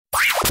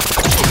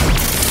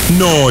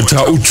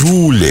Notha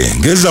Ujule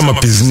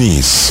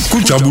Ngezamabhizinisi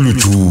kujabula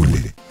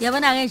Ujule.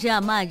 Yabona ke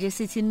njengamanje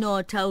sithi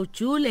Notha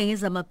Ujule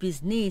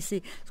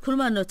Ngezamabhizinisi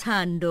sikhuluma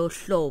noThando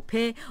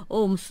Hlophe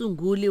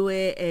umsunguli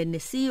ne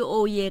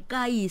CEO ye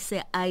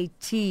Kayise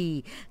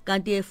IT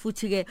kanti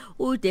futhi ke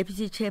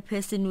uDeputy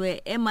Chairperson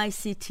we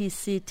MICT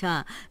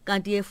SITA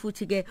kanti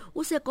futhi ke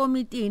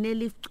usekomitini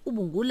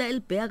elicubungula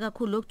elibheka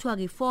kakhulu lokuthiwa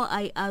ke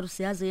 4IR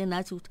siyazi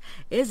nathi ukuthi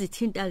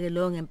ezithinta ke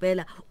lo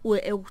ngempela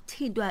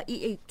ukuthintwa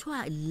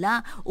ekuthiwa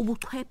la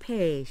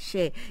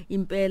ubuchwepheshe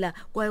impela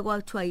kwaye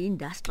kwathiwa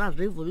industrial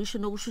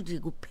revolution okushuthi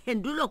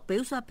kuphendula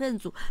ukubhekiswa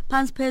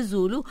phansi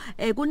phezulu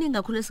kuningi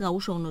kakhulu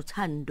esingakusho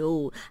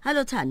noThando.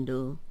 Hello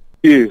Thando.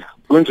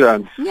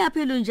 Kunjani?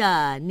 Ngiyaphila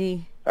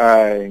njani?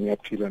 Hayi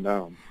ngiyaphila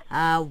nawe.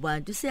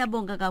 Bantu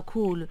siyabonga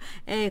kakhulu.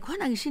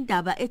 Khona ngisho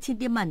indaba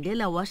ethinta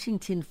iMandela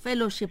Washington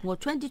Fellowship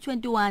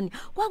ngo2021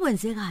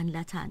 kwakwenzekani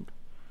la Thando?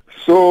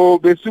 So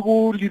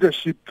besiku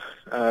leadership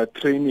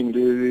training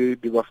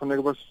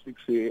bebafanele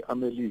basifikise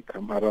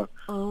eAmerica mara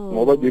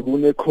ngoba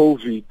bekune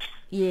COVID.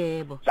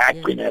 Yebo.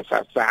 Sagcina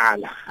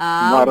sasala.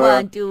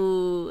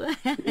 Bantu.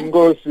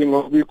 Inkosi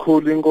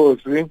ngobikhulu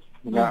inkosi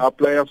na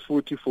apply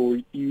futhi for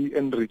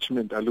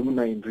enrichment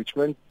alumni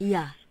enrichment.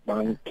 Yeah.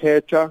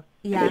 Bangikhetha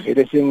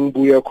bese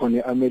sengibuya khona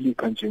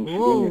eAmerica nje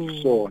ngifike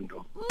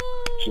ngesondo.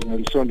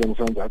 Njengesondo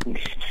ngifanele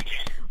ukuthi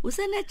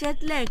usene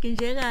jet lag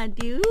nje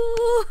kanti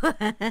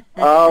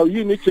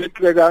yini jet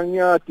lag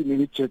angiyathi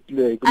ni jet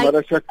lag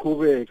mara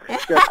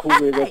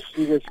siyaqhubeka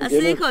sifike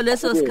asikho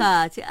leso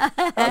sikhathi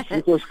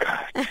asikho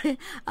sikhathi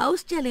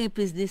awusitshele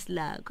ngebusiness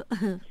lakho.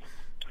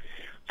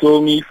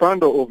 So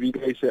ngifounder of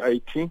Kayise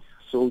IT,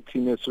 so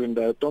thina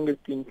swenza tonke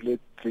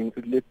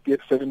izinto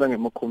lesisebenza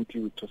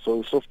ngama-computer,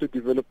 so software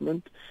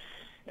development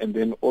and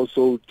then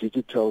also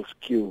digital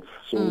skills,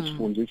 so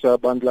sifundisa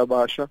abantu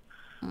labasha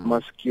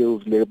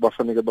ma-skills le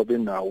bafanele babe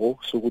nawo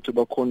sokuthi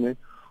bakhone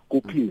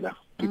kuphila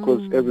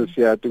because as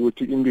siyade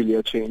ukuthi impilo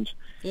ya change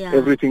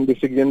everything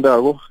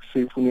besikuyendako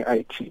sifuna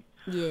i-IT.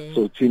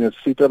 So thina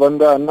sitha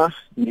abantwana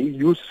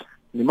ne-youth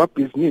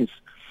nema-business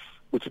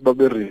ukuthi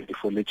babe ready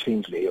for the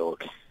change leyo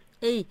ke.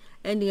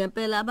 And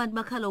ngempela abantu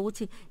bakhala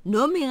ukuthi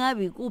noma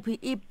ingabe ikuphi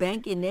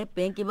ibank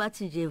nebank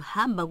bathi nje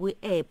hamba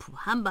kwi-app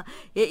hamba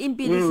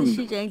impilo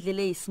isishintsha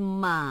indlela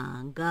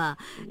eyisimanga.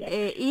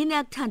 Yini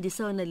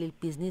akuthandisa wona leli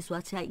business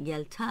wathi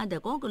ngiyalithanda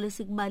konke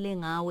lesikubale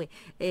ngawe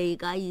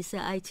Kayise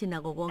IT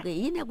nako konke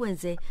yini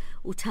ekwenze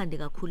uthande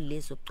kakhulu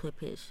lezo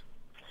buchwepheshe?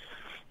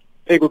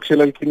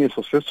 Ukushela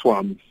iqiniso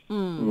sesiwami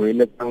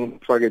ngiyile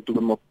ngifake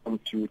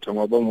kuma-computer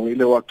ngoba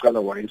ngiyile waqala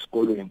waye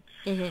esikolweni.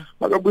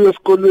 Makabuye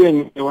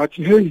esikolweni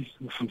wathi hey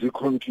ngifunde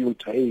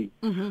icomputer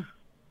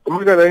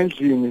umika la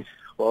endlini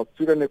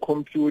wafika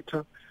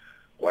necomputer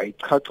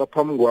wayichacha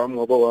phambi kwami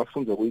ngoba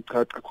wafunda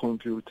ukuyichacha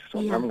icomputer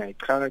so ngami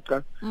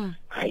ngayichacha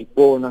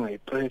ngayibona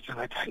ngayipressa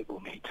ngathi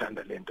hayibo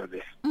ngiyithanda lento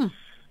le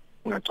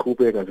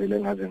ngachubeka vele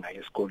ngaze ngaye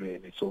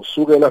esikolweni so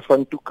sukela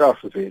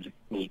fantukafu vele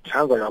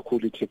ngiyithanda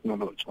kakhulu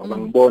itechnology ngoba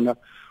ngibona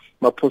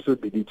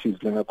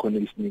ma-possibilities lengakhona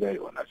isinika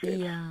yona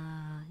vele.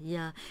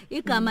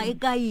 Igama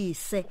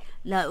iKayise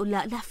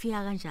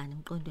lafika kanjani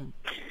emqondweni?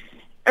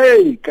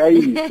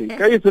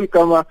 Kayise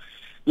ligama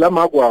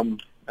lamakwami.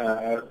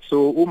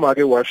 So uma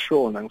ke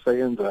washona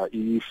ngisayenza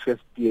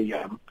i-first year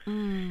yami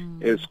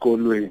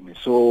esikolweni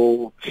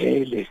so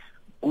vele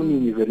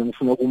kunini vele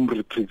ngifuna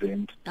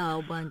ukumrepresent.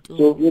 Bantu.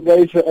 So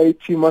Kayise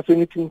IT mase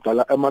ngithi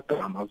ngidala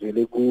amagama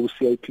vele ku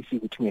CIPC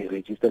ukuthi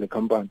ngiregister le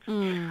company.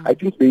 I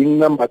think being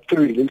number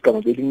 3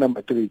 leligama being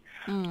number 3.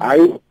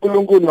 Hayi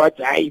uNkulunkulu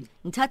wathi hayi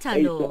ngithatha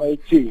lo.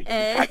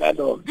 Ngithatha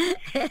lo.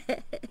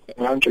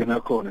 Ngangena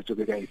khona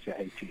nje Kayise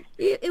IT.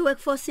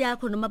 I-workforce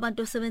yakho noma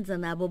abantu osebenza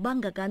nabo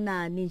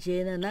bangakanani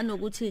njena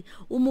nanokuthi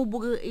uma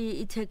ubuka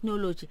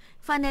i-technology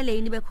fanele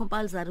yini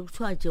be-compulsory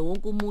kuthiwa nje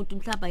wonke umuntu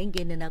mhlawumbe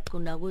ayingene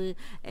naqhuna ku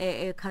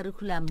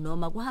curriculum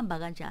noma kuhamba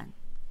kanjani?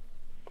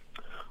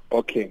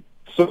 Okay,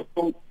 so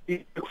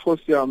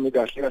i-workforce yami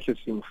kahle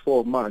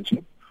sim4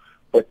 manje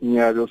but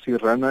nyalo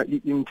sirana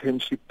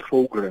i-internship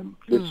program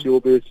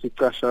lesiyobe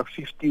sicasha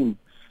 15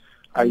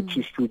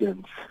 IT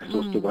students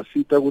so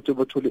sibasita ukuthi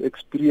bathole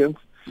experience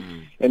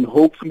and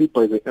hopefully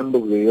by the end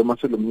of the year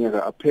maselo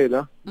mnyaka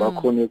aphela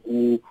bakhone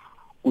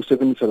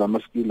kusebenzisa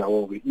lama-skill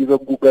lawo either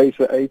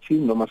kuKayise IT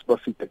noma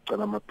sibasita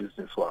ekucala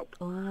ama-business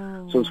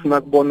wabo. So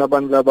sifuna kubona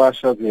abantu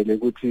labasha vele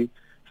ukuthi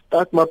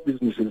start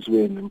ma-businesses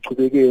wenu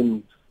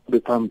mchubekeni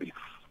bephambili.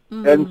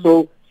 And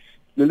so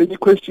lelinye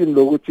question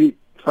lokuthi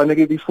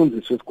fanele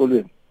bifundiswe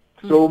esikolweni.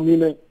 So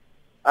mina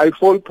I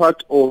fall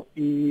part of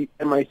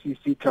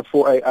MICC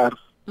 4IR.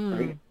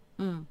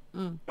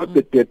 Not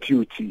the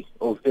deputy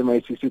of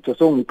MICC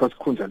so ngipha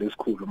sikhundla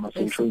lesikhulu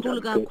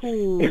masikhulu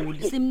kakhulu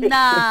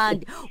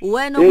simnandi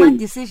wena oma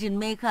decision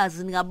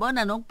makers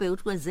ngabona nokubheka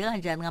ukuthi kwenzeka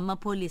kanjani ngama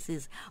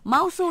policies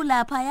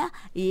mawusulapha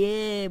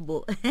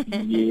yebo.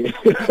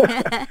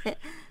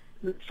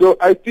 So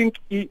I think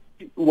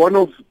one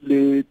of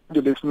the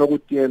lesson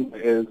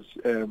is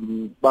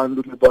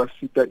bandu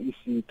lebasita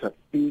isita.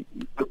 The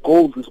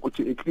goal is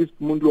to at least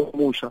mundu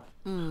omusha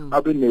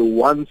having a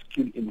one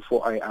skill in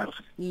 4IR.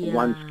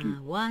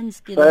 One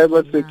skill.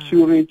 Cyber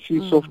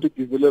security, software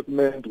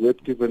development,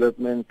 web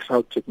development,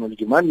 cloud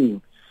technology.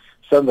 Money.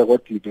 Sanda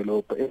what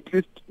develop. At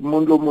least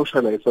mundu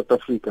omusha like South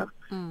Africa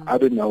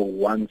having now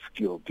one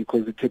skill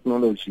because the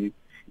technology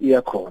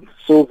iyakona.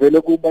 So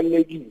vele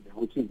kubalekile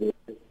ukuthi the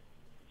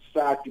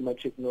start in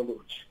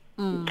technology.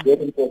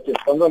 Very important.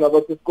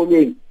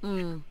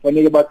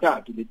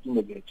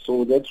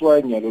 So that's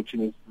why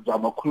ngiyalothi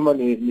zamakhuluma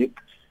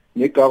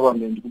ne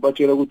government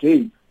kubatshela ukuthi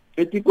hey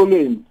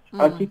etikoleni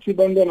asithi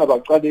bantwana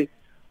baqale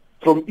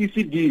from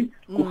ECD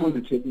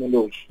kufunda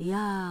technology.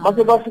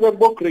 Mase bafika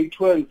ku grade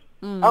 12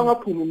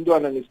 angaphumi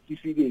umntwana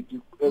nesitifiketi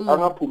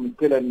angaphumi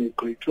kuphela ne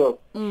grade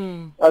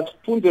 12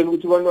 asifundele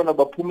ukuthi abantwana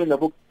baphume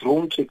nabo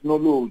drone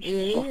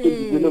technology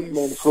software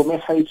development from a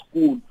high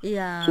school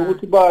so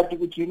ukuthi bathi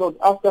ukuthi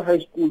after high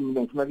school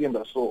mina ngifuna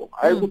kuyenda so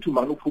hayi ukuthi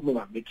manje uphume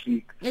nga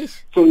matric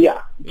so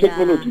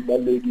technology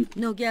balekile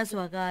no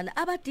kuyazwakala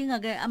abadinga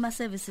ke ama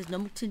services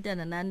noma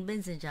ukuthintana nani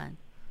benze njani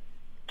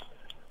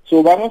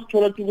so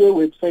bangasithola ku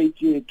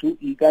website yethu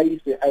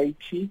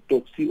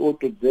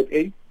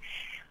ikayise.it.co.za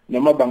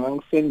noma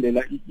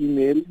bangangisendela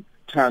i-email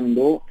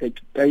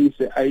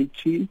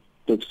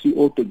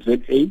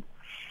thando@kayise.it.co.za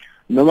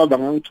noma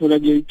bangangithola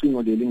ke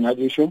icingo leli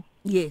ngakisho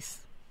yes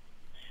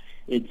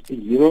it's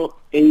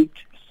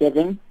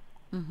 087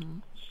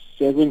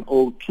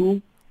 702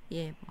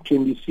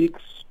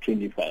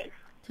 2625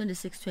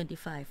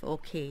 2625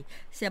 okay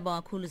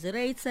siyabonga kakhulu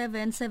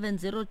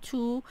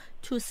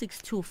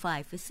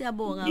 0877022625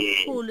 siyabonga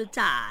kakhulu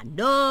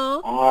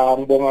Thando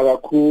ngibonga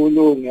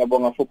kakhulu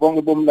ngiyabonga for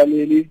bonke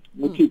bomlaleli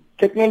ukuthi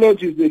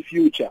technology is the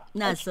future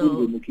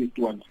naso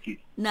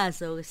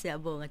naso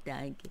siyabonga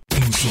thank you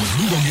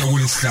umsunguli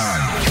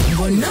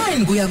ngo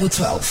 9 kuya ku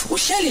 12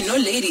 uhleli no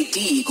Lady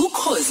D ku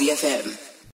Khosi FM